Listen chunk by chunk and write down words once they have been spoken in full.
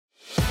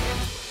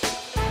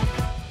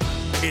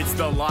It's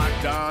the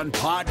Locked On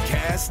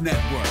Podcast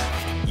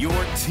Network, your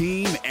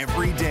team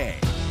every day.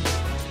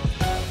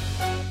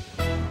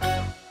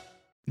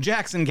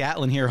 Jackson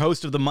Gatlin here,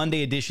 host of the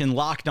Monday edition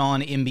Locked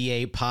On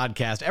NBA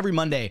podcast. Every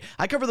Monday,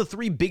 I cover the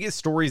three biggest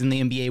stories in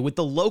the NBA with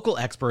the local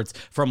experts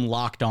from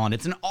Locked On.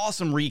 It's an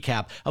awesome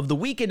recap of the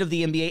weekend of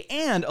the NBA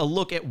and a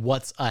look at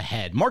what's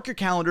ahead. Mark your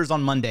calendars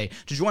on Monday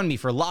to join me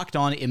for Locked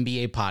On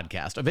NBA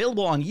podcast,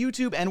 available on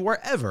YouTube and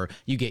wherever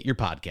you get your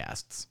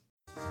podcasts.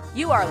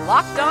 You are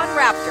Locked On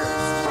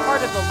Raptors,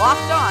 part of the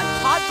Locked On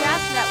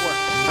Podcast Network.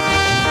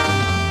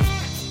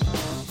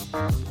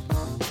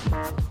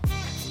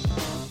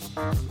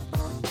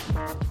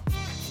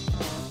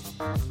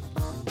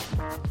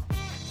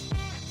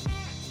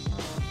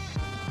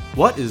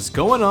 What is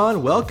going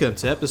on? Welcome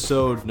to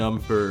episode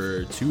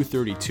number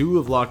 232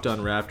 of Locked On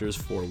Raptors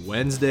for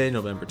Wednesday,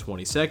 November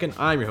 22nd.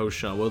 I'm your host,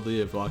 Sean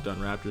Woodley of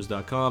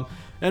LockedOnRaptors.com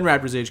and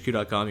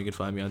RaptorsHQ.com. You can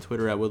find me on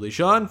Twitter at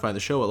WoodleySean. Find the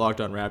show at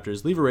Locked On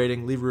Raptors. Leave a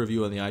rating, leave a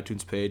review on the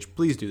iTunes page.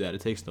 Please do that. It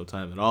takes no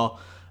time at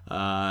all.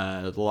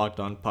 The Locked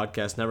On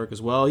Podcast Network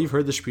as well. You've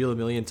heard the spiel a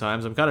million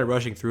times. I'm kind of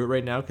rushing through it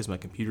right now because my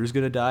computer's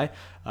going to die.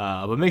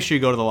 But make sure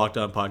you go to the Locked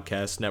On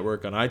Podcast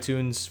Network on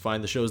iTunes.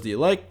 Find the shows that you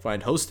like.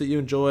 Find hosts that you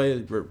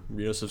enjoy.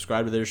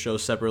 Subscribe to their show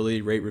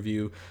separately. Rate,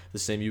 review the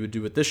same you would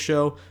do with this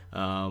show.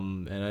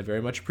 And I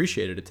very much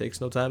appreciate it. It takes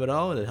no time at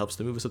all, and it helps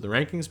to move us up the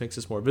rankings, makes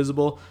us more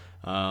visible.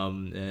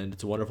 And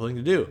it's a wonderful thing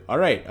to do. All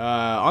right.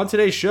 On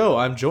today's show,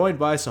 I'm joined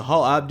by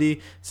Sahal Abdi.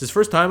 It's his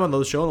first time on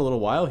the show in a little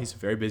while. He's a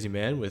very busy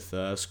man with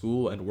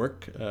school and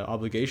work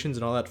obligations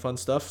and all that fun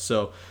stuff.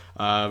 So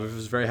I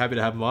was very happy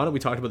to have him on. We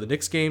talked about the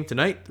Knicks game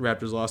tonight. The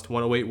Raptors lost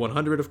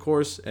 108-100, of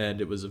course, and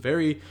it was a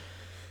very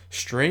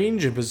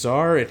strange and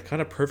bizarre and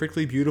kind of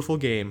perfectly beautiful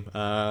game.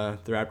 The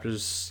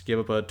Raptors gave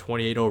up a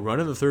 28-0 run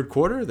in the third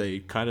quarter. They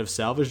kind of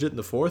salvaged it in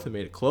the fourth and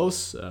made it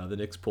close. The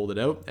Knicks pulled it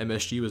out.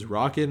 MSG was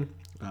rocking.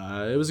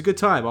 It was a good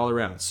time all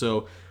around.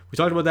 So we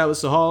talked about that with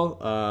Sahal.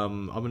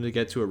 I'm going to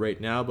get to it right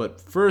now. But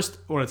first,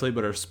 I want to tell you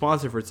about our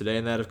sponsor for today,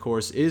 and that, of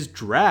course, is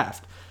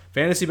Draft.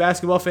 Fantasy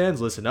basketball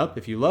fans, listen up.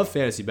 If you love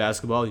fantasy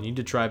basketball, you need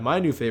to try my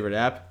new favorite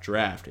app,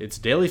 Draft. It's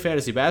daily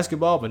fantasy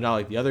basketball, but not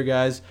like the other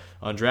guys.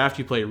 On Draft,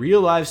 you play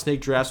real live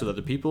snake drafts with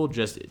other people,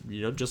 just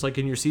like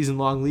in your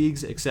season-long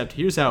leagues, except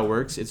here's how it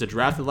works. It's a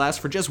draft that lasts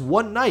for just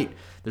one night.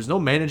 There's no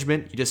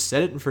management. You just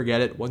set it and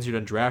forget it. Once you're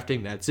done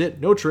drafting, that's it.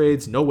 No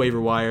trades, no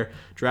waiver wire.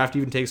 Draft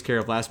even takes care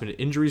of last-minute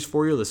injuries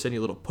for you. They'll send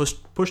you a little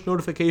push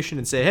notification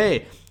and say,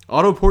 hey,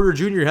 Otto Porter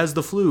Jr. has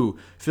the flu.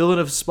 Fill in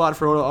a spot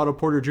for Otto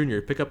Porter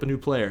Jr. Pick up a new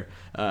player.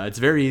 It's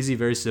very easy,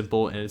 very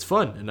simple, and it's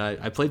fun. And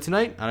I played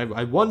tonight.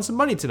 I won some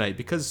money tonight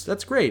because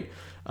that's great.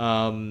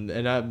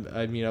 And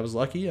I was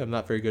lucky. I'm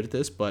not very good at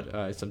this,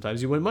 but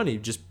sometimes you win money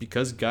just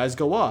because guys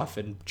go off.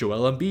 And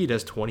Joel Embiid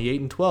has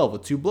 28 and 12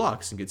 with 2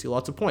 blocks and gets you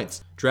lots of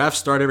points. Drafts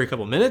start every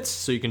couple minutes,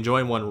 so you can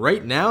join one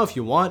right now if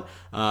you want.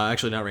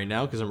 Actually, not right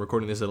now because I'm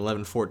recording this at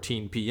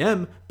 11:14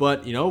 p.m.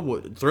 But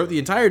throughout the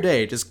entire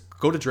day, just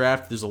go to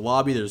Draft. There's a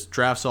lobby. There's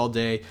drafts all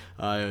day.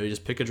 You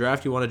just pick a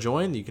draft you want to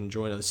join. You can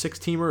join a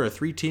 6-teamer, a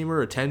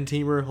 3-teamer, a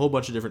 10-teamer, a whole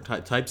bunch of different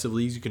types of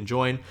leagues you can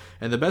join.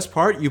 And the best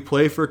part, you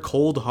play for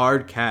cold,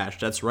 hard cash.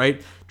 That's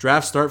right.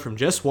 Drafts start from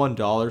just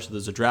 $1, so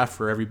there's a draft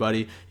for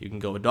everybody. You can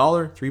go $1,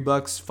 $3,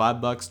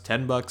 $5,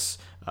 $10.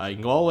 You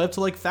can go all the way up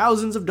to like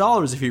thousands of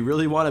dollars if you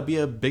really want to be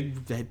a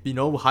big,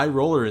 high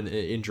roller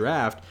in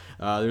draft.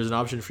 There's an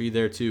option for you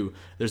there too.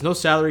 There's no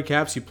salary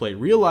caps. You play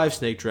real life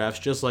snake drafts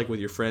just like with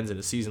your friends in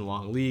a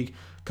season-long league.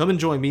 Come and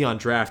join me on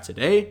Draft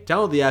today.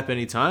 Download the app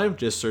anytime.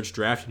 Just search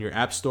Draft in your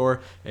app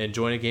store and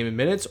join a game in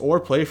minutes, or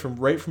play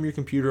right from your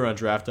computer on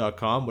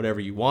Draft.com,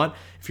 whatever you want.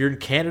 If you're in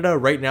Canada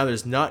right now,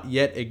 there's not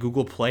yet a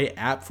Google Play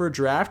app for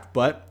Draft,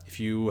 but if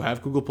you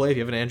have Google Play, if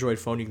you have an Android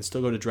phone, you can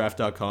still go to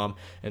Draft.com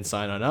and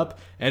sign on up.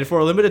 And for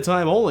a limited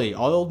time only,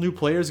 all new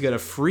players get a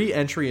free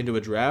entry into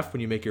a draft when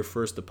you make your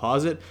first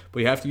deposit. But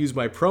you have to use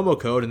my promo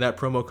code, and that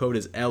promo code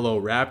is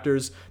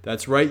LORaptors.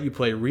 That's right, you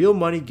play real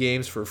money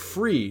games for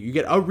free. You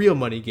get a real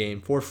money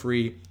game for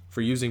free for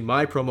using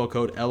my promo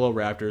code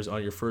LORaptors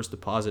on your first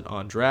deposit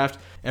on Draft.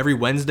 Every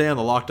Wednesday on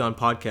the Locked On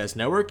Podcast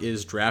Network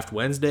is Draft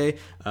Wednesday.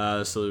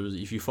 So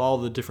if you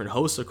follow the different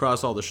hosts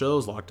across all the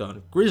shows, Locked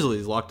On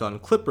Grizzlies, Locked On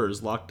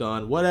Clippers, Locked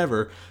On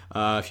whatever,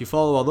 if you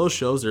follow all those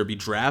shows, there'll be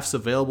drafts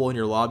available in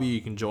your lobby.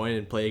 You can join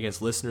and play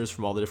against listeners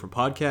from all the different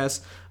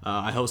podcasts.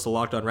 I host a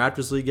Locked On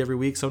Raptors League every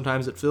week.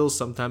 Sometimes it fills,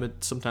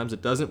 sometimes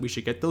it doesn't. We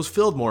should get those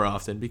filled more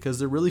often because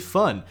they're really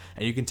fun.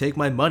 And you can take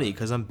my money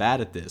because I'm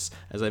bad at this.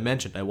 As I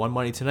mentioned, I won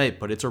money tonight,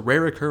 but it's a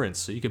rare occurrence.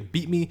 So you can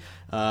beat me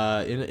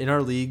in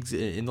our leagues,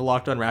 in the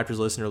Locked On Raptors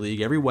Listener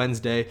League every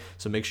Wednesday.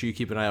 So make sure you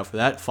keep an eye out for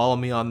that. Follow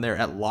me on there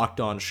at Locked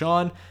On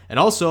Sean. And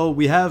also,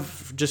 we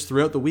have just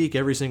throughout the week,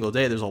 every single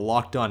day, there's a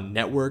Locked On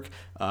Network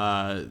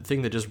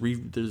thing that there's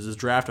this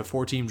draft, a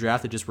 4-team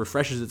draft that just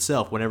refreshes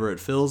itself whenever it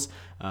fills.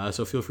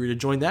 So feel free to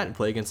join that and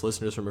play against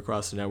listeners from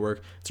across the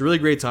network. It's a really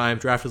great time.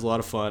 Draft is a lot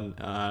of fun,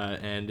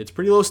 and it's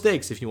pretty low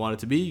stakes if you want it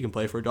to be. You can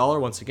play for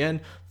 $1 once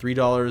again, $3,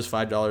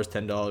 $5,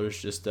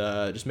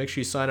 $10. Just make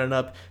sure you sign on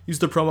up. Use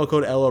the promo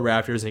code LO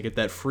Raptors and you get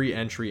that free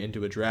entry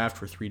into a draft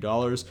for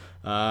 $3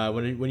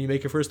 when you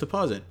make your first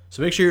deposit.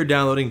 So make sure you're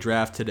downloading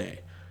Draft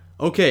today.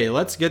 Okay,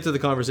 let's get to the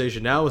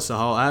conversation now with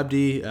Sahal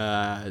Abdi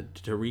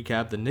to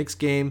recap the Knicks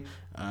game.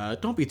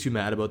 Don't be too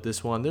mad about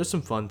this one. There's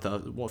some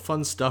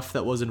fun stuff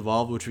that was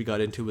involved, which we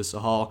got into with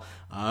Sahal.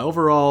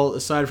 Overall,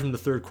 aside from the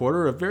third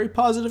quarter, a very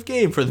positive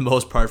game for the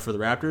most part for the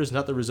Raptors.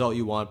 Not the result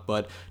you want,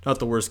 but not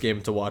the worst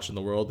game to watch in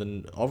the world.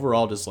 And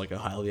overall, just like a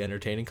highly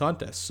entertaining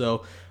contest.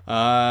 So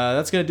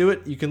that's going to do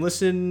it. You can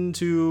listen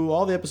to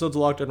all the episodes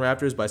of Locked On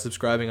Raptors by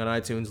subscribing on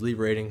iTunes. Leave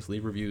ratings,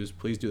 leave reviews.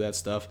 Please do that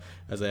stuff.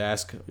 As I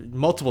ask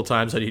multiple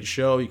times on each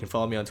show, you can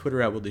follow me on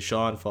Twitter at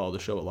WoodleyShaw, follow the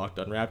show at Locked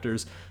On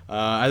Raptors.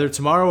 Either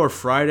tomorrow or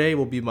Friday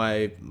will be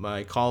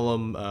my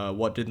column,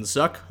 What Didn't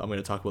Suck. I'm going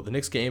to talk about the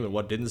Knicks game and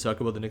what didn't suck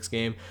about the Knicks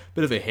game.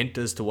 Bit of a hint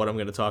as to what I'm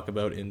going to talk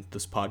about in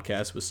this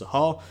podcast with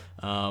Sahal.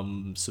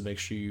 So make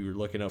sure you're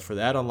looking out for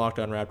that on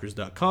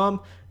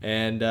LockedOnRaptors.com.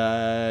 And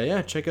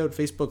check out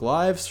Facebook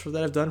Lives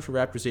that I've done for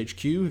Raptors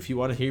HQ. If you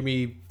want to hear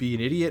me be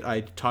an idiot,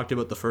 I talked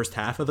about the first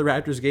half of the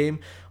Raptors game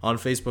on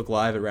Facebook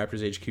Live at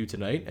Raptors HQ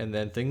tonight, and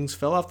then things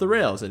fell off the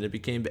rails and it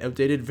became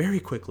outdated very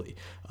quickly.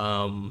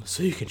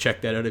 So you can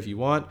check that out if you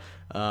want.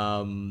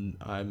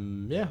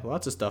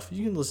 Lots of stuff.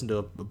 You can listen to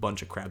a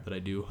bunch of crap that I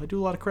do. I do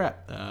a lot of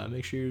crap.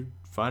 Make sure you're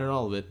finding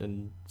all of it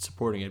and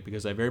supporting it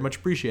because I very much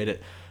appreciate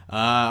it.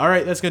 All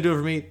right, that's going to do it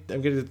for me.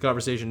 I'm getting to the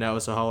conversation now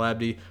with Sahal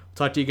Abdi. We'll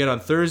talk to you again on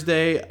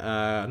Thursday.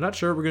 I'm not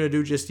sure what we're going to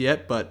do just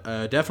yet, but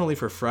definitely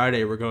for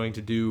Friday, we're going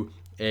to do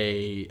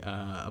a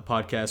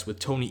podcast with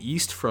Tony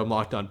East from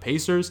Locked On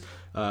Pacers.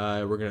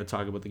 We're going to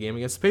talk about the game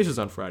against the Pacers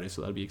on Friday,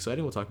 so that'll be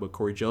exciting. We'll talk about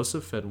Corey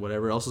Joseph and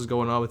whatever else is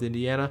going on with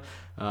Indiana,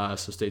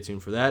 so stay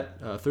tuned for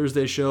that.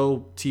 Thursday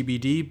show,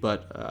 TBD,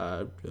 but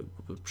I'm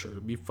sure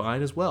it'll be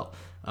fine as well.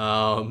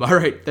 All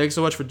right, thanks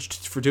so much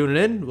for tuning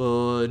in.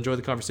 We'll enjoy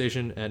the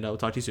conversation, and we'll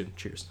talk to you soon.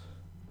 Cheers.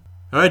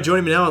 All right,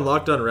 joining me now on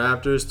Locked On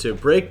Raptors to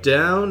break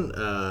down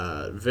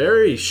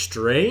very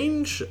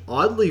strange,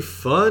 oddly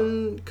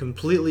fun,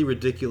 completely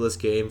ridiculous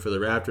game for the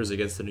Raptors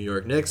against the New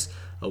York Knicks,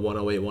 a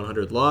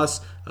 108-100 loss.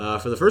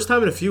 For the first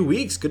time in a few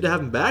weeks, good to have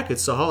him back.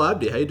 It's Sahal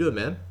Abdi. How you doing,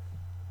 man?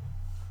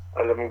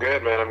 I'm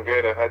good, man. I'm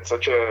good. I've had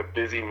such a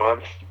busy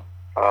month.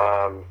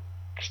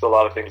 Just a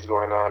lot of things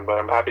going on, but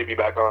I'm happy to be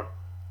back on.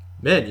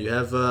 Man, you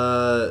have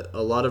a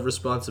lot of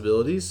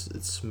responsibilities.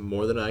 It's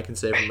more than I can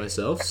say for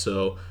myself,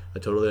 so I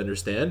totally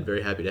understand.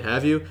 Very happy to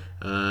have you.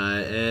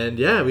 And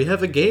yeah, we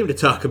have a game to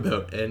talk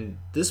about, and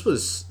this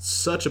was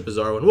such a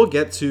bizarre one. We'll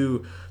get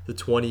to the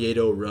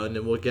 28-0 run,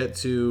 and we'll get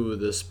to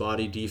the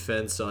spotty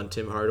defense on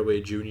Tim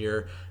Hardaway Jr.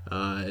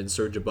 And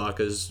Serge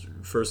Ibaka's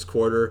first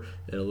quarter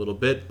in a little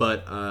bit.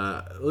 But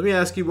let me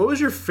ask you, what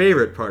was your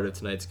favorite part of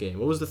tonight's game?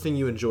 What was the thing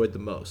you enjoyed the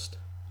most?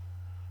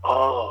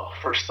 Oh,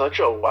 for such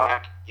a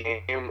whack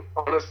game,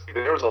 honestly,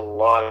 there was a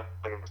lot of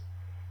things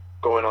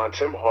going on.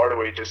 Tim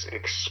Hardaway just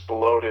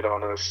exploded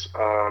on us.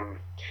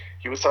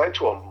 He was signed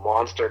to a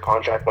monster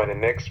contract by the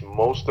Knicks,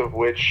 most of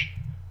which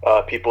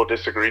people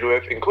disagreed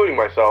with, including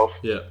myself.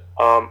 Yeah.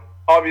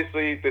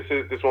 Obviously,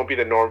 this won't be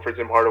the norm for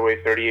Tim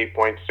Hardaway. 38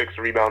 points, 6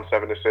 rebounds,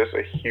 7 assists,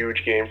 a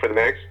huge game for the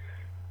Knicks.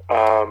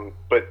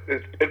 But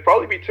it'd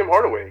probably be Tim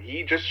Hardaway.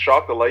 He just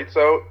shot the lights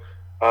out.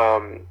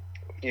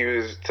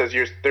 Says he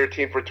was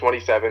 13 for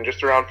 27,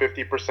 just around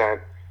 50%.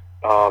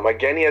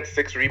 Again, he had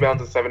 6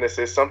 rebounds and 7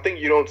 assists, something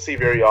you don't see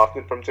very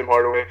often from Tim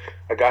Hardaway.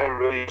 A guy who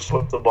really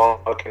flipped the ball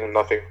and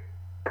nothing.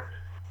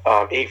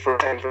 8 for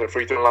 10 from the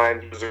free throw line.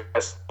 He was the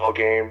best all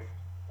game.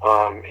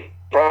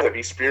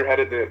 He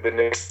spearheaded the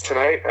Knicks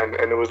tonight, and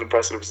it was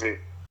impressive to see.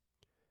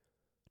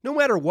 No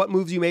matter what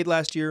moves you made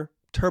last year,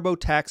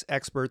 TurboTax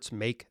experts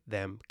make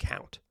them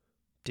count.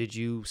 Did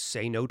you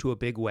say no to a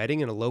big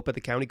wedding and elope at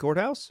the county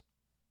courthouse?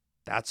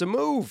 That's a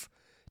move.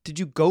 Did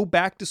you go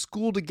back to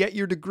school to get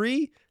your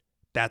degree?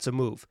 That's a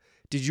move.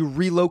 Did you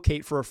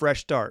relocate for a fresh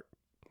start?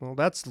 Well,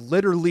 that's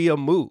literally a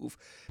move.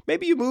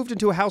 Maybe you moved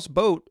into a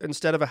houseboat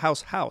instead of a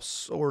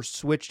house, or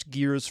switched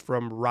gears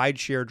from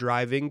rideshare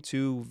driving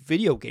to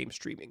video game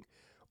streaming.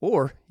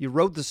 Or you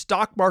rode the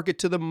stock market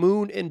to the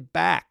moon and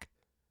back.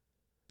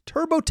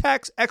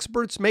 TurboTax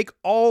experts make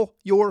all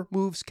your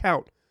moves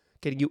count,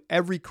 getting you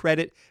every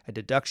credit and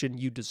deduction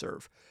you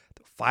deserve.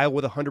 They'll file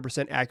with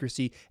 100%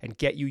 accuracy and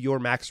get you your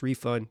max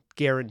refund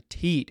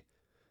guaranteed.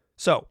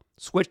 So,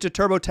 switch to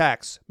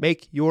TurboTax.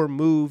 Make your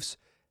moves.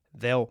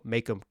 They'll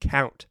make them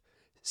count.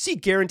 See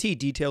guarantee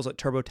details at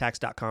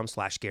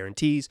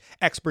turbotax.com/guarantees.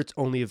 Experts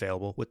only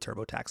available with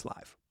TurboTax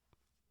Live.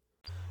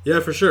 Yeah,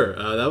 for sure.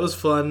 That was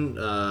fun,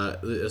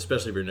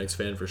 especially if you're a Knicks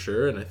fan, for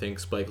sure. And I think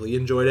Spike Lee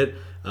enjoyed it.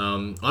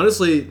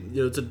 Honestly,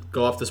 to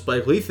go off the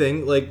Spike Lee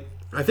thing, like,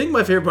 I think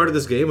my favorite part of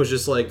this game was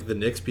just like the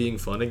Knicks being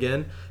fun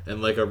again,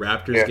 and like a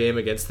Raptors game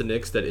against the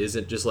Knicks that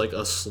isn't just like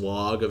a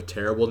slog of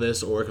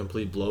terribleness or a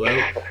complete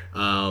blowout.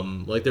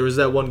 Like there was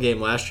that one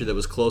game last year that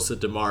was close that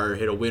DeMar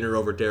hit a winner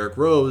over Derrick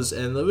Rose,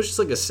 and it was just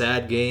like a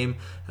sad game.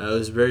 It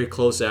was very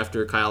close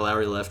after Kyle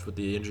Lowry left with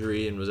the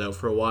injury and was out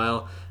for a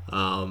while.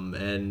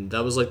 And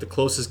that was like the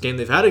closest game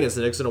they've had against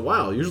the Knicks in a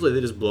while. Usually they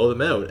just blow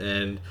them out,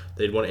 and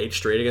they'd won 8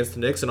 straight against the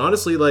Knicks. And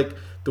honestly, like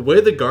the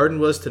way the Garden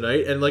was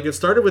tonight, and like it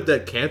started with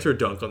that Cantor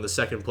dunk on the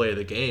second play of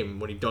the game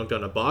when he dunked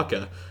on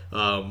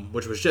Ibaka,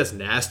 which was just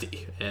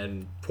nasty.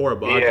 And poor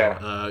Ibaka. Yeah.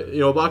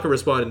 Ibaka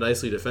responded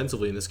nicely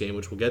defensively in this game,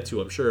 which we'll get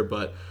to, I'm sure.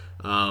 But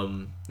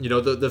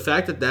the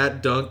fact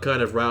that dunk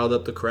kind of riled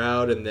up the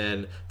crowd, and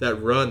then that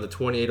run, the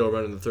 28-0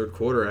 run in the third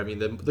quarter, I mean,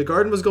 the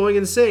Garden was going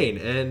insane,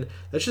 and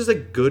that's just a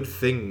good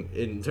thing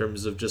in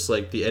terms of just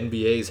like the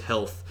NBA's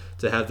health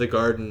to have the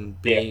Garden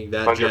being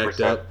that 100%.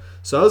 jacked up.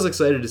 So I was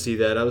excited to see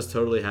that. I was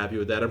totally happy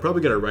with that. I'm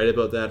probably going to write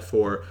about that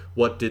for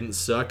What Didn't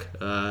Suck,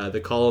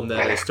 the column that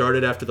I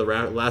started after the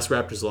last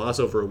Raptors loss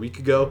over a week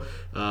ago,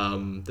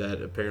 that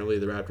apparently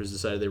the Raptors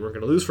decided they weren't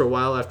going to lose for a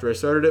while after I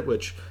started it,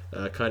 which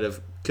kind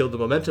of killed the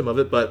momentum of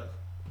it. But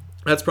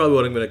that's probably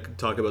what I'm going to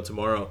talk about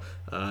tomorrow,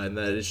 and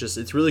that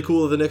it's really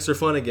cool that the Knicks are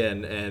fun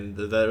again, and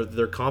that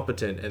they're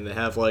competent, and they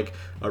have like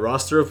a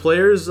roster of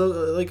players,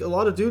 like a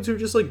lot of dudes who are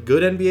just like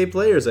good NBA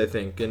players, I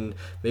think, and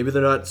maybe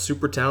they're not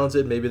super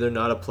talented, maybe they're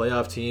not a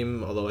playoff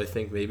team, although I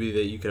think maybe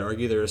that you could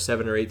argue they're a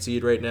 7 or 8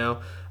 seed right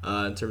now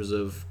in terms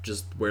of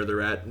just where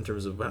they're at in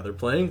terms of how they're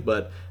playing,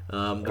 but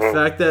the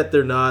fact that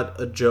they're not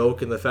a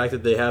joke, and the fact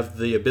that they have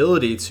the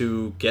ability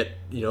to get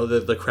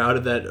the crowd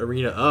in that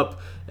arena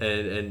up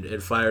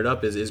and fired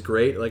up is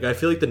great. Like I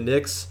feel like the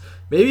Knicks,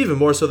 maybe even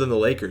more so than the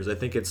Lakers, I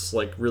think it's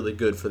like really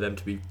good for them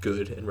to be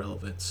good and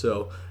relevant.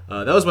 So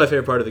that was my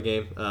favorite part of the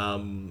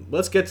game.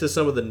 Let's get to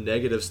some of the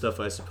negative stuff,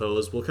 I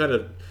suppose. We'll kind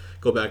of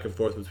go back and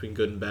forth between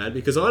good and bad,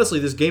 because honestly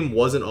this game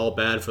wasn't all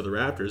bad for the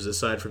Raptors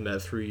aside from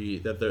that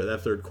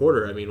third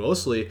quarter. I mean,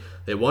 mostly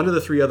they won to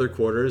the 3 other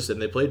quarters,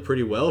 and they played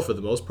pretty well for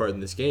the most part in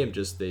this game.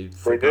 Just they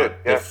forgot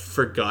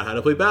how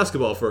to play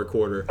basketball for a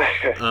quarter.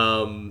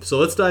 So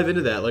let's dive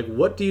into that. Like,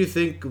 what do you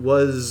think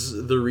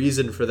was the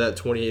reason for that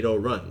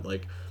 28-0 run?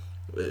 Like,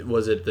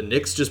 was it the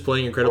Knicks just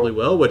playing incredibly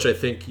well, which I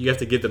think you have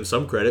to give them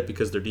some credit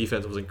because their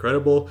defense was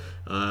incredible?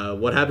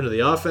 What happened to the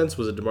offense?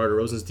 Was it DeMar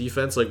DeRozan's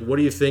defense? Like, what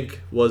do you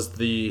think was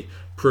the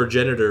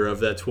progenitor of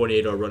that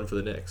 28-0 run for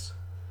the Knicks?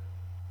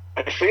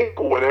 I think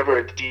whenever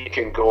a team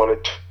can go on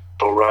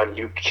a run,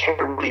 you can't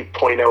really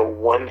point out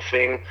one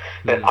thing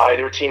that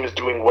either team is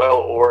doing well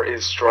or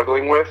is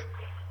struggling with.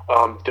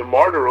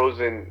 DeMar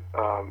DeRozan,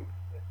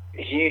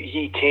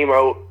 he came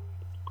out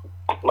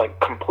like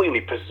completely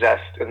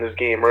possessed in this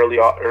game early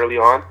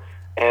on,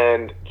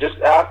 and just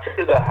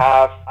after the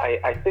half,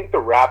 I think the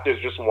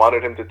Raptors just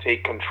wanted him to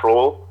take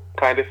control,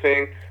 kind of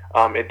thing.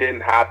 It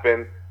didn't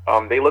happen.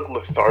 They looked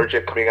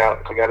lethargic coming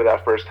out of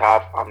that first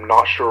half. I'm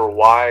not sure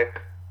why.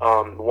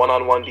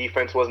 One-on-one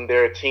defense wasn't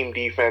there. Team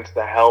defense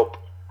to help.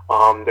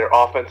 Their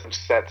offensive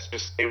sets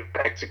just they were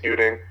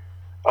executing.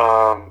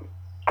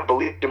 I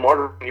believe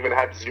DeMar even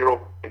had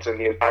 0 points in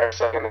the entire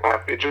second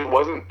half. It just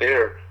wasn't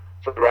there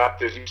for the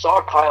Raptors. You saw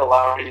Kyle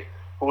Lowry,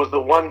 who was the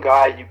one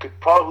guy you could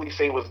probably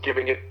say was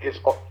giving it his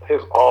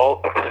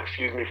all.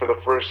 Excuse me,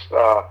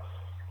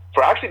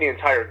 for actually the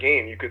entire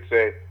game, you could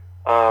say.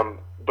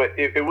 But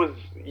it was,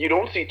 you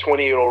don't see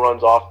 28-0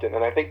 runs often,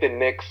 and I think the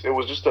Knicks, it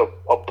was just a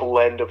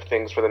blend of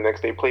things for the Knicks.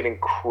 They played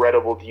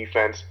incredible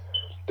defense,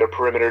 their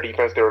perimeter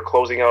defense. They were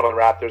closing out on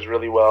Raptors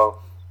really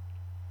well,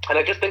 and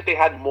I just think they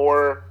had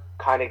more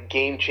kind of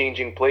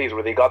game-changing plays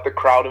where they got the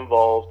crowd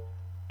involved.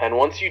 And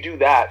once you do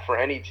that for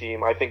any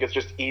team, I think it's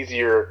just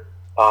easier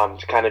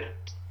to kind of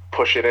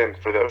push it in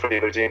for the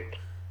other team.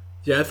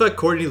 Yeah, I thought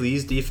Courtney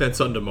Lee's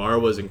defense on DeMar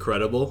was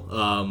incredible.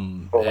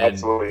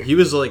 Absolutely. He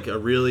was like a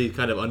really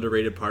kind of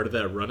underrated part of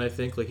that run, I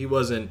think. Like he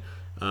wasn't,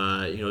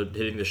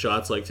 hitting the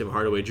shots like Tim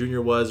Hardaway Jr.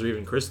 was, or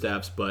even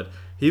Kristaps, but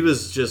he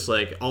was just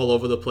like all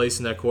over the place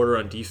in that quarter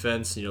on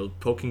defense.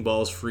 Poking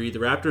balls free. The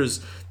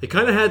Raptors, they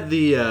kind of had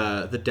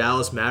the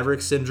Dallas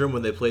Mavericks syndrome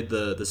when they played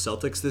the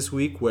Celtics this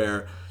week,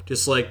 where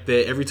just like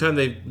every time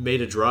they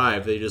made a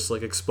drive, they just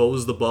like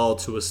exposed the ball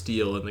to a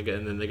steal, and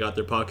then they got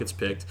their pockets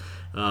picked.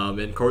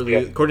 And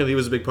Courtney Lee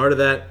was a big part of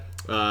that.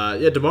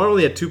 DeMar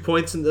only had 2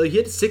 points, and he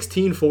had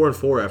 16, 4, and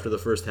 4 after the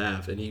first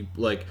half, and he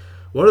like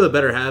one of the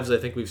better halves I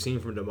think we've seen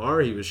from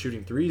DeMar. He was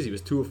shooting threes. He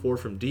was 2 of 4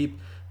 from deep.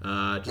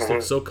 Just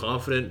looked so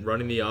confident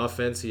running the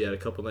offense. He had a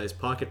couple nice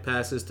pocket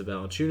passes to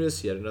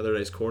Valanciunas. He had another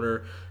nice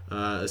corner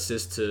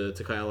assist to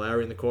Kyle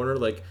Lowry in the corner.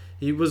 Like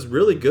he was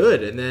really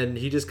good, and then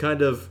he just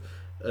kind of.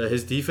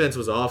 His defense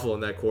was awful in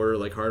that quarter.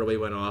 Like Hardaway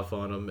went off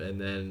on him, and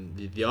then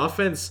the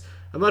offense.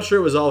 I'm not sure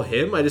it was all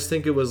him. I just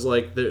think it was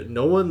like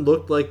no one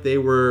looked like they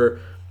were.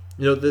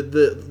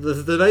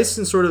 The nice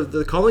and sort of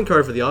the calling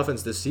card for the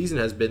offense this season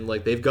has been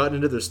like they've gotten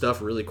into their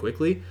stuff really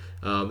quickly.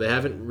 They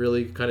haven't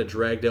really kind of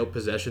dragged out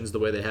possessions the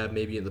way they have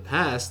maybe in the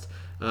past.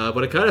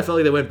 But I kind of felt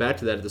like they went back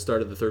to that at the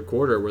start of the third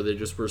quarter, where they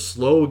just were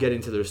slow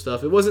getting to their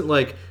stuff. It wasn't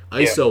like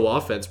ISO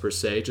offense per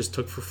se; it just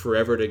took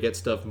forever to get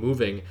stuff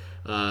moving,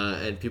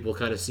 and people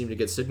kind of seemed to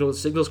get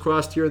signals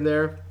crossed here and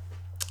there.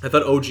 I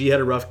thought OG had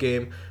a rough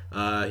game. He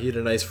had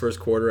a nice first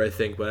quarter, I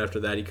think, but after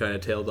that he kind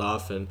of tailed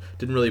off and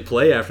didn't really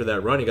play after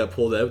that run. He got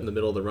pulled out in the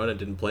middle of the run and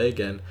didn't play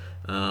again.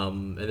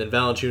 And then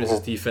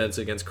Valanciunas' defense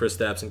against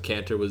Kristaps and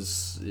Kanter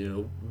was,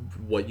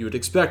 what you would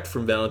expect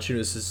from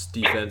Valanciunas'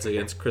 defense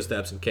against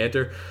Kristaps and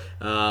Kanter.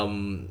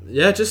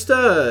 Just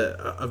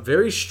a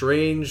very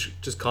strange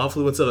just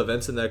confluence of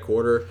events in that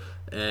quarter.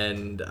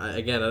 And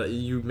again,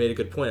 you made a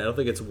good point. I don't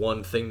think it's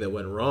one thing that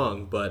went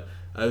wrong, but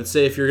I would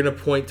say if you're going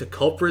to point to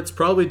culprits,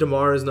 probably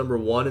DeMar is number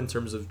one in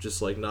terms of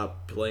just like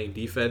not playing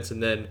defense.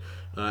 And then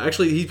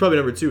actually he's probably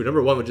number two.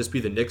 Number one would just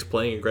be the Knicks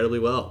playing incredibly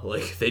well.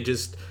 Like they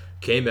just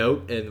came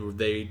out and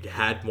they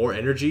had more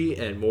energy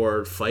and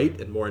more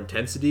fight and more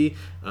intensity.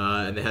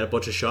 And they had a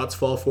bunch of shots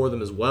fall for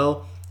them as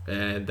well.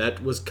 And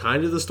that was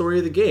kind of the story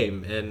of the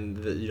game.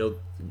 And,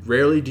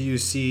 rarely do you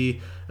see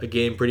a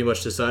game pretty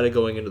much decided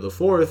going into the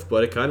fourth,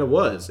 but it kind of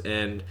was.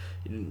 And,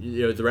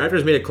 the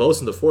Raptors made it close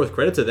in the fourth.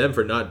 Credit to them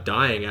for not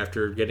dying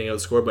after getting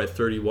outscored by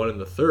 31 in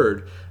the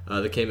third.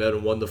 They came out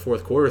and won the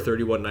fourth quarter,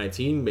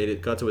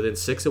 31-19, got to within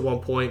 6 at one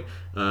point.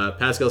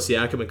 Pascal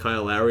Siakam and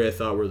Kyle Lowry, I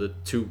thought, were the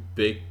two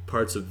big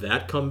parts of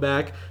that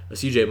comeback.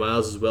 CJ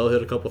Miles as well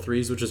hit a couple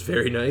threes, which is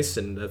very nice,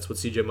 and that's what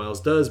CJ Miles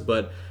does.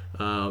 But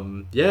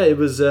it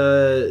was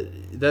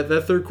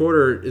that third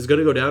quarter is going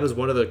to go down as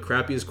one of the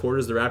crappiest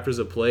quarters the Raptors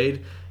have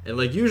played. And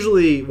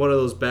usually one of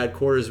those bad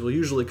quarters will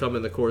usually come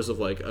in the course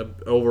of an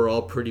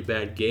overall pretty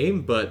bad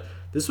game, but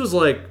this was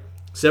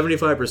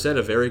 75%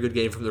 a very good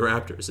game from the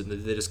Raptors, and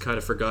they just kind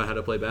of forgot how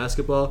to play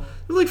basketball.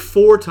 There were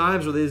 4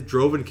 times where they just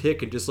drove and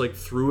kick and just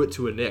threw it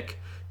to a Nick.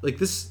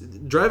 This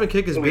drive and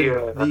kick has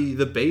been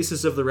the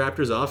basis of the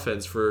Raptors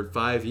offense for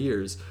 5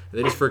 years, and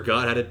they just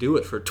forgot how to do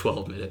it for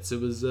 12 minutes. It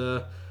was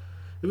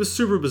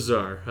super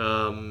bizarre.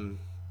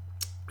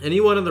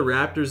 Anyone on the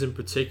Raptors in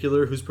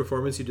particular whose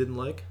performance you didn't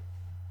like?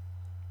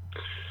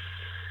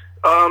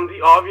 The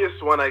obvious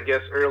one, I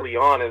guess, early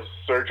on is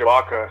Serge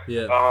Ibaka.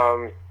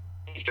 Yeah.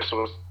 He just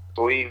was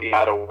completely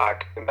out of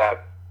whack in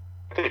that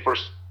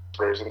first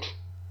and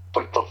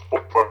the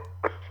fourth.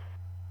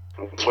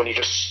 When he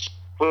just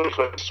flipped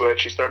the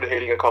switch, he started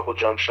hitting a couple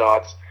jump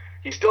shots.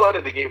 He still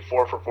ended the game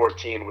 4 for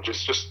 14, which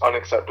is just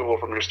unacceptable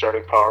from your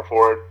starting power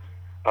forward.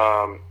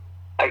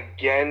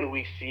 Again,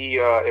 we see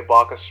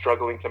Ibaka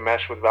struggling to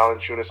mesh with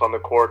Valanciunas on the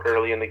court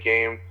early in the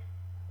game.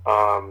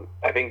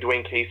 I think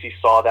Dwayne Casey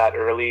saw that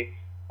early.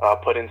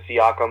 Put in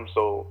Siakam,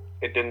 so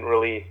it didn't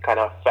really kind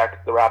of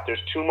affect the Raptors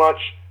too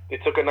much. They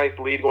took a nice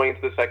lead going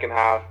into the second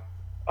half.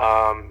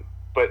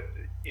 But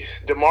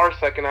DeMar's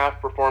second half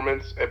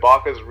performance,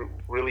 Ibaka's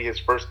really his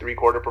first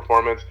three-quarter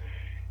performance,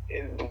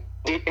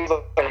 things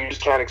like that you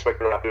just can't expect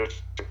the Raptors.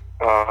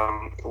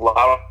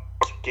 Lau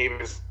gave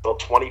his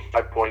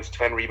 25 points,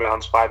 10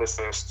 rebounds, 5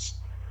 assists,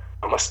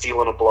 a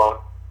steal and a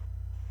block.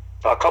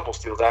 A couple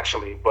steals,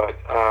 actually, but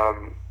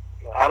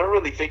I don't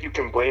really think you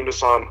can blame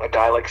this on a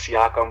guy like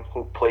Siakam,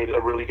 who played a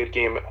really good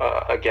game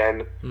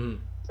again.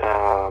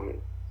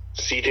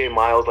 CJ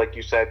Miles, like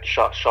you said,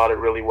 shot it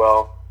really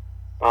well.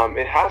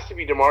 It has to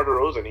be DeMar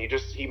DeRozan.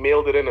 He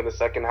mailed it in the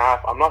second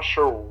half. I'm not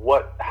sure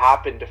what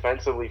happened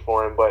defensively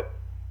for him, but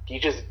he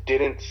just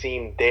didn't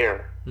seem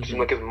there. It seemed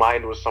like his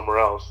mind was somewhere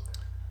else.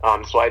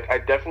 So I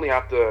definitely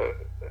have to,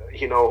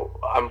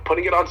 I'm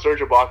putting it on Serge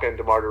Ibaka and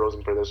DeMar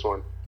DeRozan for this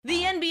one.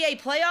 The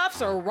NBA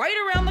playoffs are right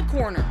around the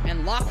corner,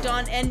 and Locked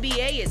On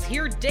NBA is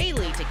here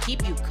daily to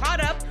keep you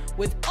caught up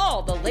with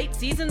all the late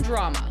season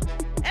drama.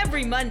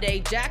 Every Monday,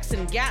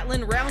 Jackson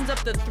Gatlin rounds up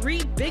the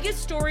 3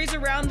 biggest stories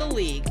around the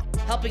league,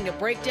 helping to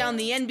break down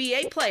the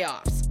NBA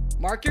playoffs.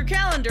 Mark your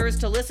calendars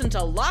to listen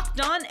to Locked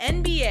On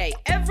NBA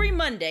every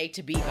Monday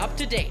to be up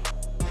to date.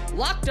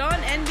 Locked On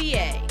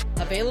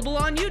NBA, available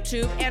on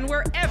YouTube and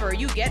wherever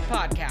you get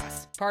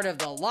podcasts. Part of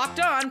the Locked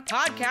On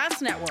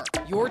Podcast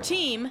Network, your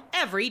team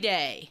every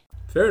day.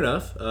 Fair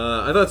enough.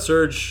 I thought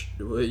Serge,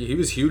 he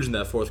was huge in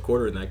that fourth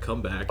quarter in that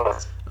comeback.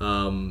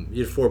 He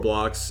had 4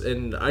 blocks,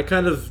 and I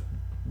kind of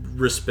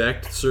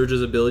respect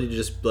Serge's ability to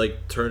just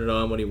turn it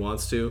on when he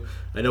wants to.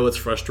 I know it's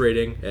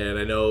frustrating, and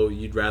I know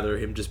you'd rather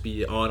him just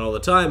be on all the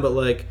time, but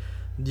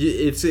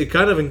it's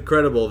kind of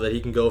incredible that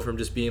he can go from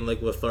just being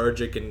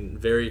lethargic and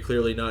very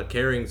clearly not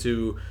caring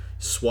to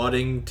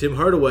swatting Tim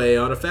Hardaway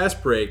on a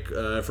fast break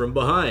from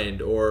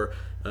behind, or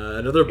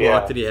another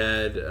block that he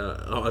had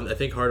on, I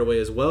think, Hardaway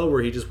as well,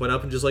 where he just went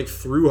up and just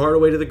threw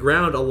Hardaway to the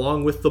ground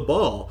along with the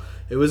ball.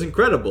 It was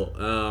incredible.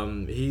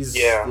 He's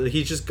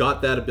just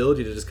got that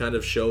ability to just kind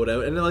of show it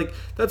out, and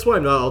that's why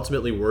I'm not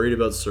ultimately worried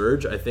about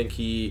Serge. I think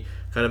he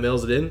kind of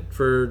mails it in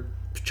for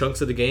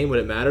chunks of the game when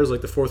it matters.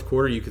 The fourth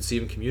quarter, you could see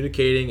him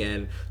communicating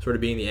and sort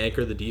of being the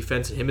anchor of the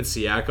defense. Him and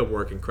Siakam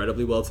work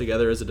incredibly well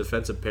together as a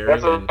defensive pairing.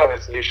 That's what I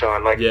was saying,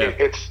 Sean.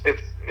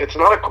 It's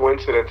not a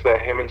coincidence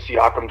that him and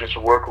Siakam just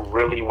work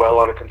really well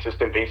on a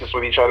consistent basis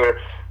with each other.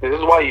 This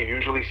is why you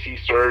usually see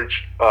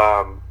Serge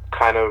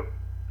kind of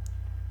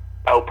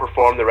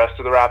outperform the rest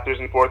of the Raptors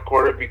in the fourth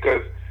quarter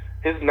because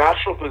his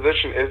natural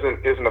position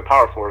isn't a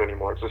power forward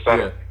anymore. It's a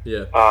center.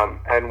 Yeah.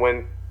 And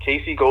when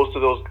Casey goes to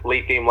those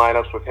late game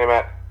lineups with him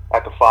at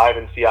the 5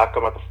 and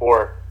Siakam at the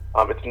 4,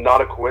 it's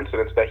not a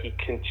coincidence that he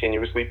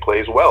continuously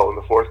plays well in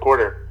the fourth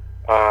quarter.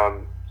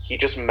 He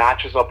just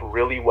matches up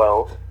really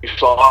well. You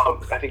saw,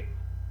 I think,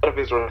 one of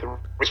his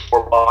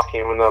 3-4 blocks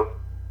came in the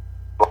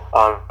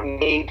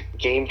made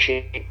game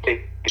changing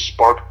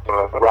spark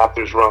the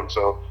Raptors run.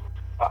 So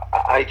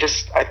I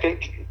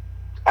think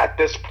at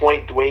this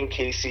point, Dwayne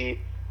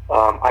Casey,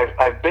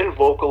 I've been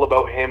vocal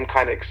about him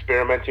kind of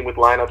experimenting with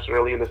lineups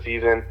early in the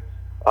season.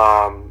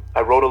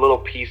 I wrote a little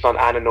piece on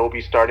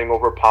Anunoby starting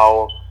over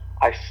Powell.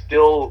 I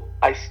still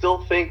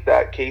think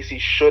that Casey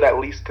should at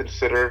least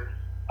consider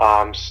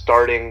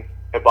starting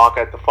Ibaka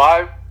at the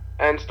 5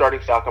 and starting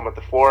Siakam at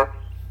the 4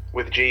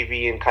 with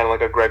JV and kind of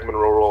like a Greg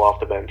Monroe role off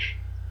the bench.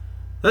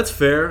 That's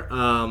fair.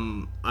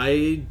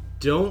 I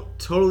don't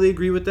totally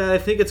agree with that. I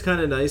think it's kind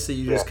of nice that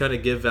you just kind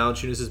of give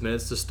Valanciunas his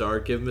minutes to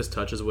start, give him his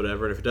touches,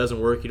 whatever. And if it doesn't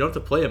work, you don't have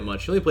to play him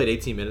much. He only played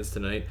 18 minutes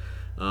tonight.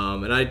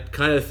 And I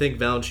kind of think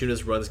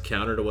Valanciunas runs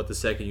counter to what the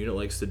second unit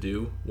likes to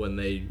do when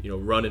they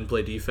run and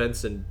play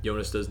defense, and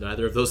Jonas does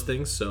neither of those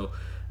things. So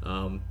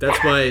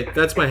that's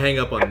my hang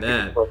up on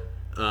that.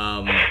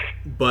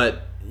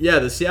 But yeah,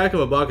 the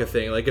Siakam Ibaka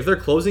thing, like if they're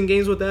closing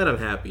games with that, I'm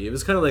happy. It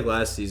was kind of like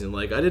last season.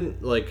 Like I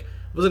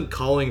wasn't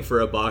calling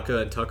for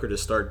Ibaka and Tucker to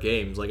start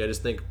games. Like I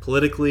just think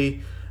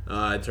politically,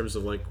 in terms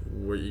of like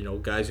where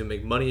guys who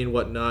make money and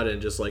whatnot,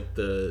 and just like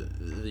the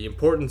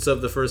importance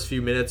of the first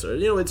few minutes, or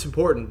it's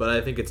important, but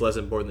I think it's less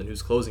important than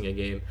who's closing a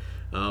game.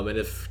 And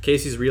if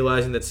Casey's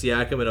realizing that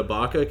Siakam and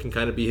Ibaka can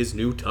kind of be his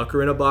new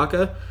Tucker and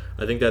Ibaka,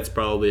 I think that's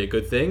probably a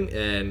good thing.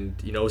 And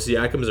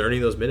Siakam is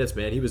earning those minutes,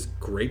 man. He was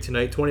great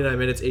tonight. 29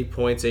 minutes, 8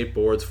 points, 8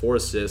 boards, 4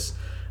 assists.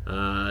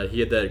 He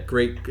had that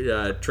great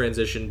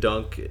transition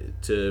dunk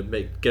to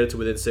get it to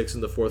within 6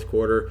 in the fourth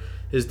quarter.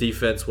 His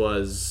defense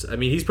was,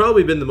 he's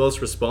probably been the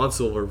most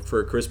responsible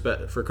for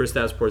Kristaps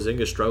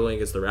Porzingis struggling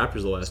against the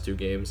Raptors the last 2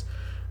 games.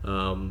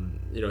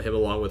 Him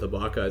along with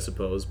Ibaka, I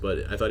suppose,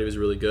 but I thought he was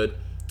really good.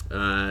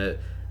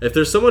 If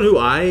there's someone who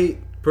I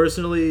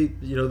personally,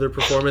 their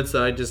performance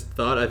that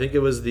I think it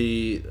was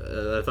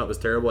I thought was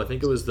terrible. I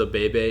think it was the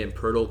Bebe and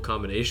Pirtle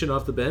combination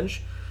off the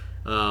bench.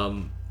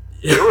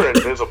 They were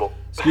invisible.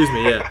 Excuse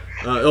me, yeah.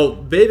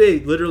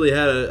 Bebe literally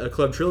had a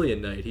club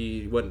trillion night.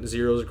 He went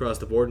zeros across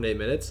the board in 8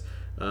 minutes.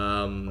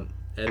 And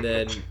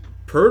then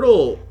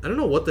Pirtle, I don't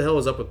know what the hell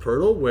was up with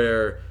Pirtle,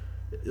 where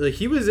like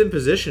he was in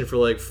position for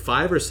like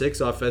 5 or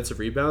 6 offensive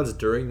rebounds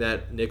during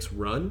that Knicks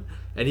run,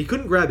 and he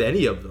couldn't grab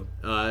any of them.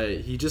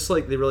 He just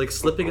they were like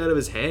slipping out of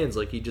his hands,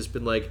 like he'd just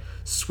been like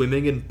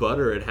swimming in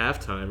butter at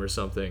halftime or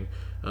something.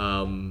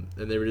 And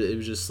it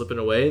was just slipping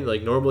away.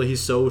 Like normally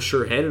he's so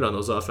sure-handed on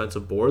those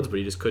offensive boards, but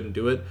he just couldn't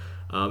do it.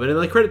 And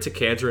then credit to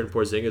Cantor and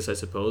Porzingis, I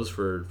suppose,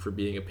 for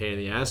being a pain in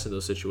the ass in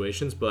those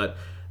situations. But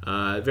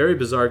very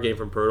bizarre game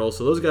from Pirtle.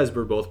 So those guys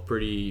were both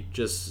pretty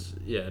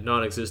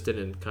non-existent,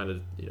 and kind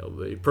of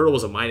Pirtle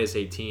was a minus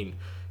 18.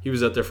 He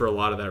was out there for a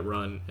lot of that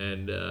run,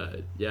 and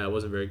it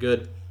wasn't very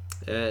good.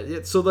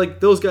 So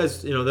those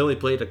guys, they only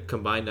played a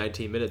combined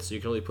 19 minutes, so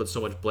you can only put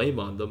so much blame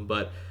on them.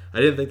 But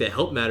I didn't think they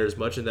helped matters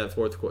much in that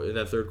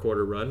third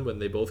quarter run when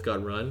they both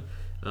got run.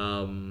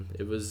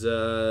 It was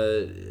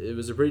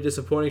a pretty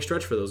disappointing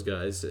stretch for those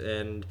guys.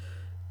 And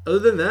other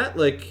than that,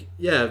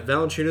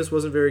 Valanciunas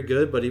wasn't very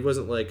good, but he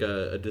wasn't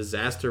a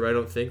disaster. I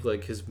don't think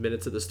his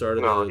minutes at the start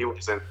of he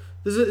wasn't.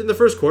 In the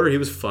first quarter, he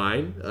was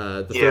fine.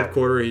 The third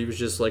quarter, he was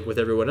just with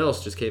everyone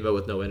else, just came out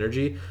with no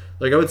energy.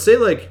 I would say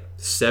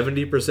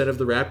 70% of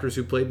the Raptors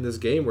who played in this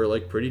game were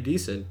pretty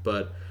decent,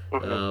 but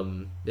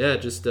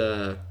just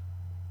a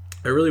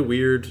really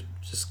weird,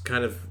 just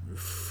kind of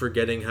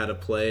forgetting how to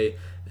play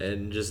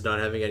and just not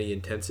having any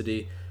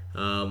intensity.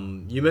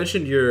 You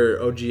mentioned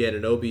your OG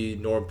Anunoby,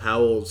 Norm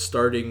Powell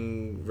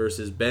starting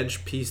versus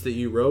bench piece that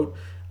you wrote.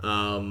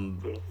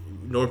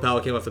 Norm Powell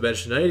came off the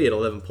bench tonight. He had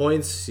 11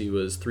 points. He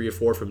was 3 or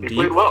 4 from deep. He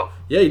played well.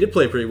 Yeah, he did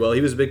play pretty well. He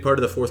was a big part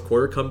of the fourth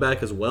quarter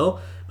comeback as well.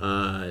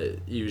 I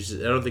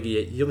don't think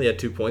he only had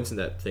 2 points in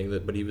that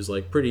thing, but he was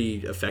pretty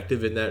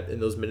effective in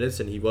those minutes,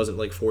 and he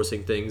wasn't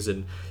forcing things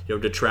and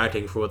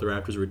detracting from what the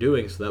Raptors were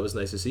doing. So that was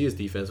nice to see. His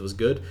defense was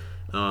good.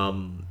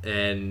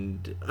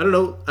 And I don't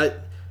know.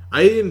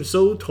 I am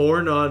so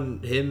torn on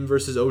him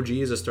versus OG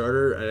as a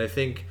starter, and I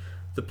think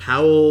the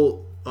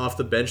Powell off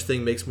the bench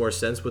thing makes more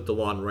sense with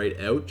DeLon Wright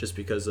out, just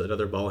because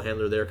another ball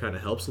handler there kind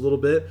of helps a little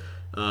bit.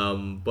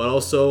 But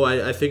also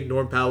I think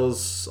Norm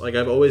Powell's,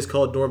 I've always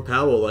called Norm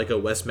Powell a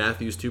Wes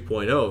Matthews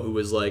 2.0, who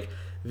was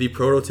the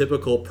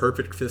prototypical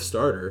perfect fifth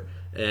starter.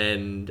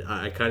 And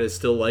I kind of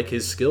still like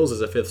his skills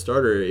as a fifth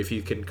starter if he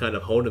can kind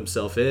of hone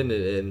himself in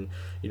and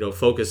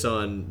focus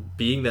on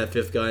being that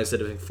fifth guy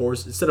instead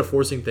of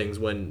forcing things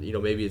when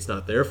maybe it's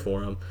not there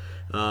for him.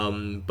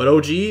 But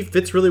OG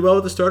fits really well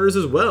with the starters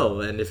as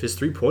well, and if his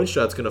 3-point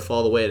shot's going to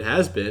fall the way it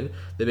has been,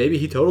 then maybe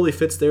he totally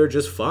fits there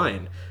just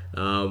fine.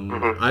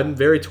 I'm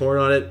very torn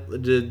on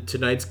it. Did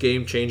tonight's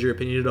game change your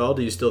opinion at all?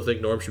 Do you still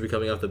think Norm should be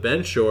coming off the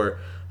bench, or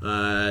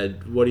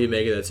What do you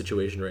make of that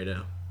situation right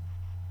now?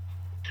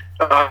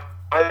 I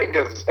think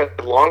as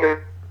long as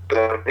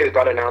it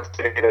got announced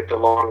today that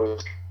DeLong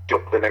was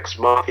the next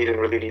month, he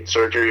didn't really need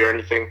surgery or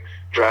anything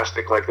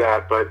drastic like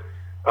that. But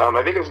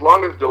I think as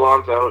long as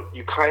DeLong's out,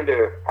 you kind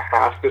of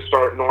have to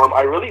start Norm.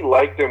 I really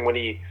liked him when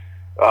he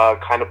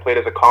kind of played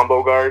as a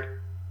combo guard.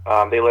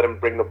 They let him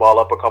bring the ball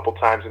up a couple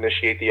times,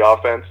 initiate the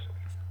offense,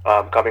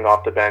 coming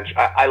off the bench.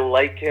 I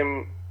like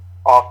him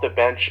off the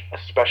bench,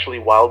 especially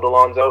while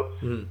DeLong's out.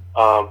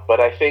 But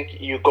I think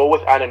you go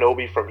with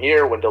Anunoby from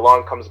here. When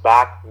DeLong comes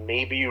back,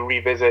 maybe you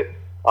revisit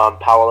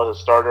Powell as a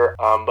starter.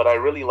 But I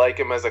really like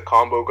him as a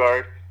combo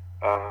guard.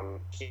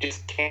 He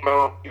just came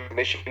out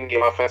initiating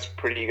the offense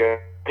pretty good.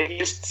 He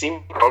just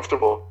seemed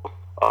comfortable.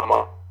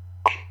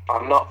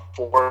 I'm not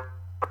for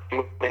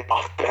moving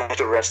off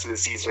the rest of the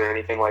season or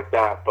anything like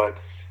that, but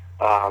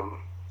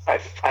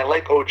I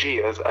like OG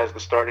as the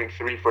starting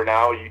three for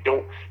now. You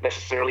don't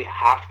necessarily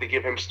have to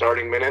give him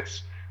starting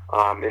minutes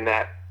in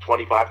that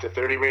 25 to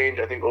 30 range.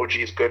 I think OG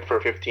is good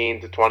for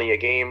 15 to 20 a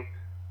game.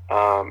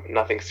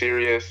 Nothing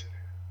serious.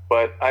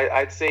 But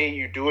I'd say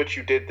you do what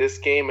you did this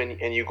game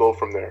and you go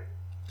from there.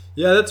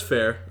 Yeah, that's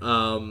fair.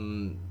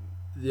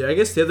 Yeah, I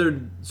guess the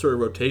other sort of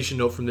rotation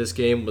note from this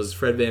game was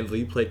Fred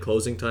VanVleet played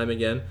closing time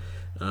again.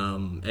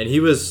 And he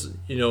was,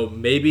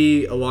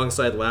 maybe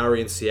alongside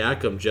Lowry and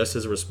Siakam just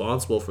as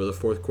responsible for the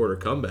fourth quarter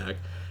comeback.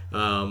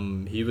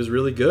 He was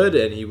really good,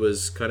 and he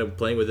was kind of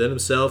playing within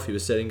himself. He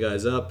was setting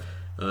guys up.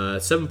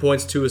 7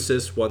 points, 2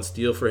 assists, 1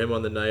 steal for him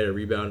on the night, a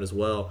rebound as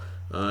well.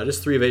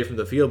 Just 3 of 8 from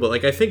the field.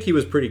 But I think he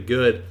was pretty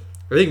good.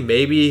 I think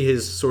maybe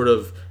his sort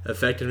of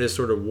effectiveness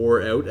sort of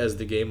wore out as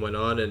the game went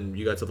on and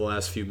you got to the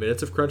last few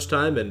minutes of crunch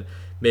time, and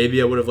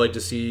maybe I would have liked to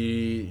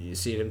seen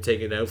him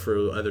taken out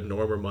for either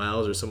Norm or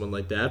Miles or someone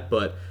like that.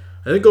 But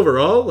I think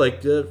overall,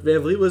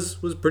 VanVleet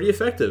was pretty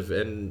effective,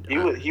 and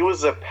he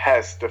was a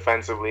pest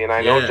defensively. And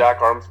I know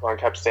Jack Armstrong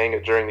kept saying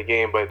it during the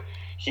game, but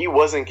he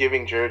wasn't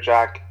giving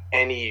Jack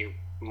any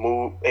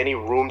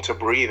room to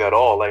breathe at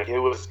all.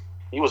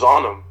 He was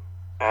on him,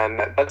 and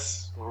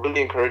that's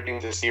really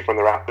encouraging to see from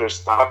the Raptors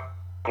stock.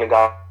 And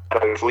got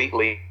a fleet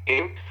lead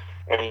game,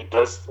 and he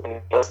does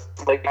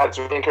like that. It's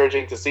really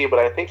encouraging to see. But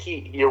I think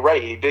you're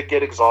right. He did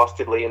get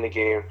exhausted late in the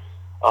game.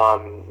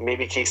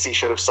 Maybe KC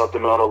should have subbed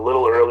him out a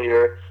little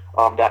earlier.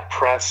 That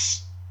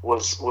press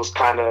was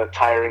kind of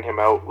tiring him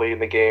out late in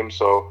the game.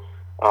 So,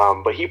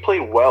 but he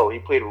played well. He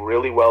played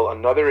really well.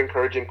 Another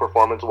encouraging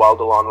performance while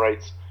DeLon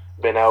Wright's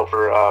been out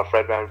for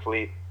Fred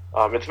VanVleet.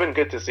 It's been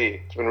good to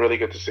see. It's been really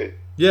good to see.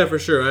 Yeah, for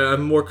sure.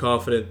 I'm more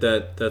confident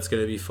that that's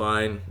going to be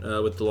fine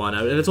with DeLon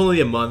out. And it's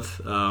only a month.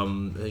 I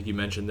think you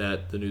mentioned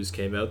that the news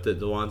came out that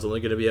DeLon's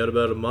only going to be out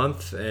about a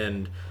month.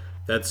 And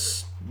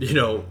that's,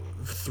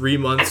 3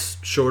 months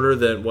shorter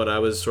than what I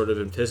was sort of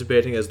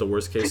anticipating as the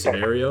worst-case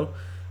scenario.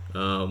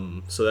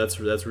 So that's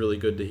really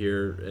good to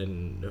hear.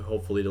 And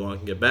hopefully DeLon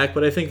can get back.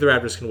 But I think the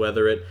Raptors can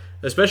weather it.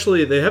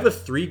 Especially, they have a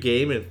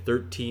 3-game and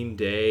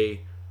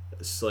 13-day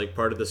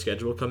part of the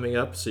schedule coming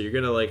up, so you're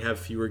gonna have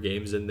fewer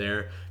games in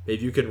there.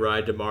 Maybe you can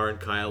ride DeMar and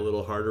Kyle a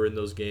little harder in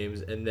those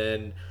games, and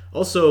then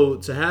also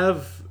to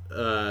have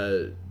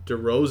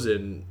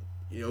DeRozan,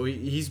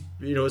 he's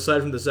aside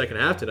from the second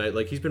half tonight,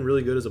 he's been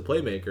really good as a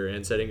playmaker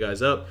and setting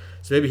guys up.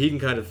 So maybe he can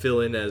kind of fill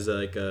in as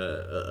a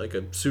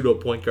pseudo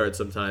point guard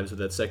sometimes with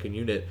that second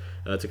unit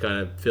to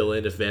kind of fill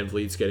in if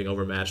VanVleet's getting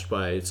overmatched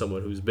by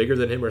someone who's bigger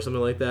than him or something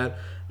like that.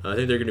 I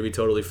think they're going to be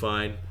totally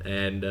fine.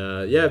 And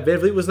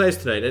VanVleet was nice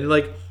tonight, and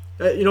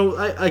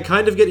I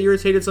kind of get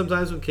irritated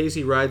sometimes when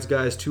Casey rides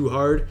guys too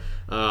hard.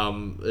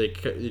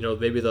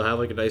 Maybe they'll have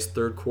a nice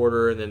third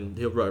quarter and then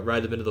he'll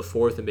ride them into the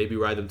fourth and maybe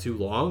ride them too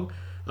long.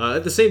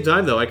 At the same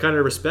time, though, I kind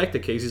of respect that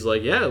Casey's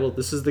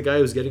this is the guy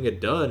who's getting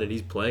it done and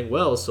he's playing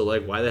well, so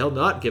why the hell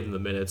not give him the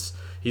minutes?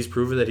 He's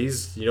proven that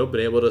he's been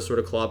able to sort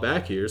of claw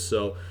back here.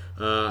 So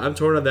I'm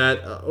torn on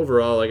that.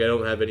 Overall, I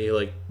don't have any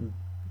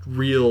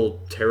real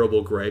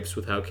terrible gripes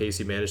with how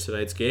Casey managed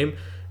tonight's game.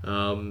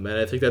 And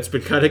I think that's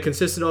been kind of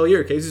consistent all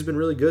year. Casey's been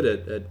really good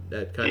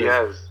at kind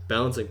of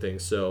balancing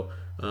things. So,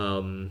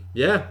 it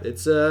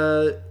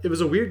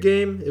was a weird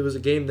game. It was a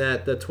game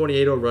that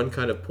 28-0 run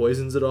kind of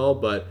poisons it all.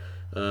 But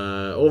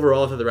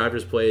overall, I thought the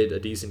Raptors played a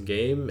decent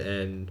game.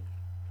 And,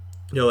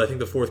 I think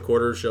the fourth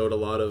quarter showed a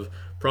lot of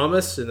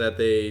promise in that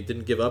they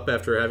didn't give up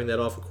after having that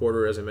awful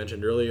quarter, as I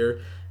mentioned earlier.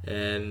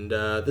 And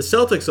the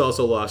Celtics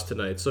also lost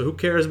tonight, so who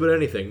cares about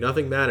anything?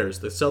 Nothing matters.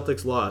 The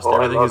Celtics lost.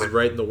 Everything is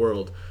right in the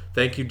world.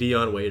 Thank you,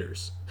 Dion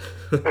Waiters.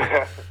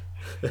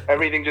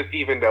 Everything just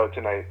evened out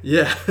tonight.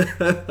 Yeah.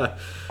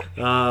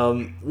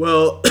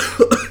 Well,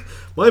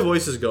 my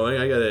voice is going.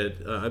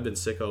 I've been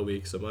sick all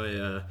week, so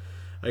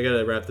I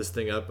gotta wrap this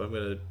thing up. I'm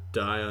gonna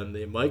die on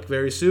the mic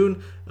very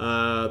soon.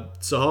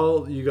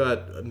 Sahal, you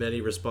got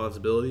many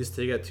responsibilities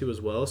to get to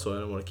as well, so I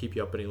don't want to keep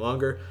you up any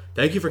longer.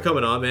 Thank you for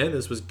coming on, man.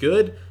 This was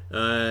good.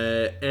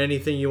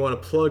 Anything you want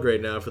to plug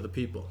right now for the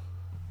people?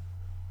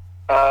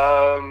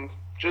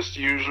 Just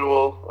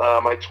usual.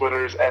 My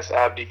Twitter is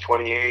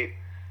sabd28.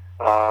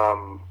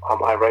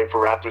 I write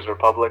for Raptors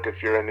Republic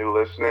if you're a new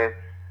listener.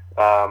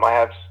 I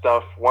have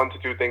stuff, 1 to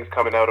 2 things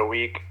coming out a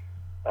week.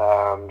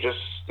 I'm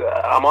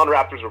on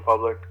Raptors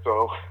Republic,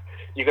 so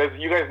you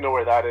guys know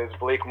where that is.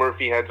 Blake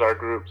Murphy heads our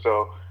group,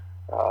 so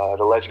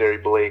the legendary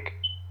Blake.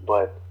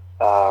 But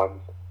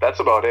that's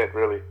about it,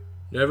 really.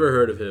 Never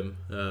heard of him.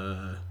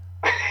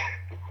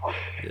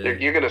 Yeah.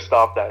 You're gonna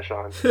stop that,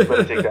 Sean. You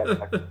better take that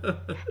back.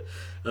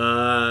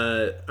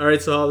 All right,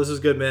 Sahal, this is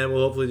good, man.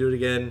 We'll hopefully do it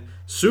again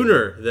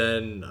sooner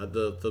than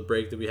the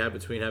break that we had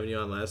between having you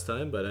on last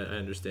time. But I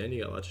understand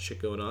you got lots of shit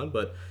going on.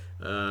 But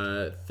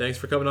thanks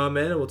for coming on,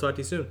 man, and we'll talk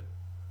to you soon.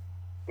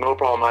 No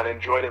problem, man.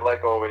 Enjoyed it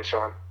like always,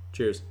 Sean.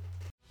 Cheers.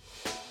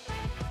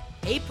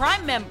 Hey,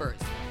 Prime members,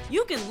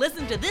 you can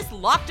listen to this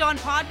Locked On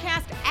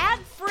podcast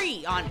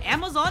ad-free on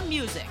Amazon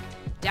Music.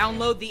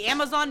 Download the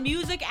Amazon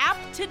Music app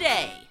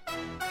today.